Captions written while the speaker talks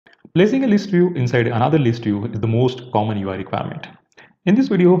Placing a list view inside another list view is the most common UI requirement. In this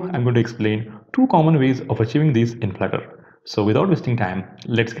video, I'm going to explain two common ways of achieving this in Flutter. So without wasting time,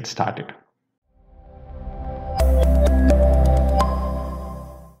 let's get started.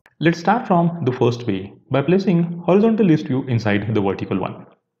 Let's start from the first way by placing horizontal list view inside the vertical one.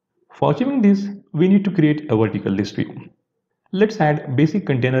 For achieving this, we need to create a vertical list view. Let's add basic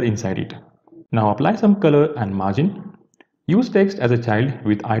container inside it. Now apply some color and margin. Use text as a child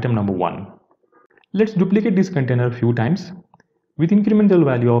with item number 1. Let's duplicate this container a few times with incremental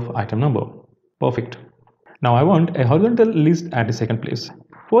value of item number. Perfect. Now I want a horizontal list at the second place.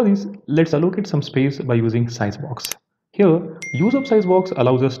 For this, let's allocate some space by using size box. Here, use of size box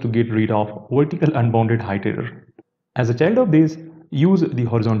allows us to get rid of vertical unbounded height error. As a child of this, use the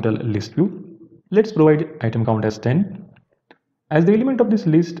horizontal list view. Let's provide item count as 10. As the element of this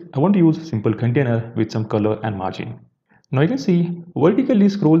list, I want to use simple container with some color and margin. Now you can see vertical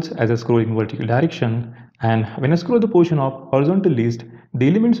list scrolls as I scroll in vertical direction, and when I scroll the portion of horizontal list, the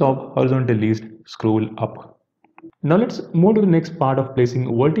elements of horizontal list scroll up. Now let's move to the next part of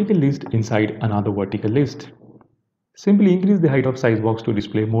placing vertical list inside another vertical list. Simply increase the height of size box to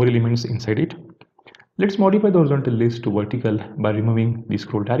display more elements inside it. Let's modify the horizontal list to vertical by removing the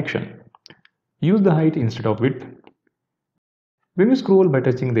scroll direction. Use the height instead of width. When we scroll by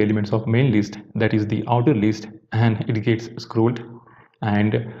touching the elements of main list, that is the outer list, and it gets scrolled,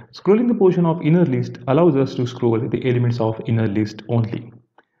 and scrolling the portion of inner list allows us to scroll the elements of inner list only.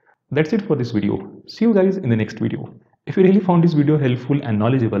 That's it for this video. See you guys in the next video. If you really found this video helpful and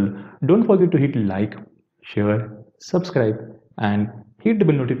knowledgeable, don't forget to hit like, share, subscribe, and hit the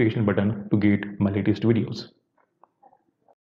bell notification button to get my latest videos.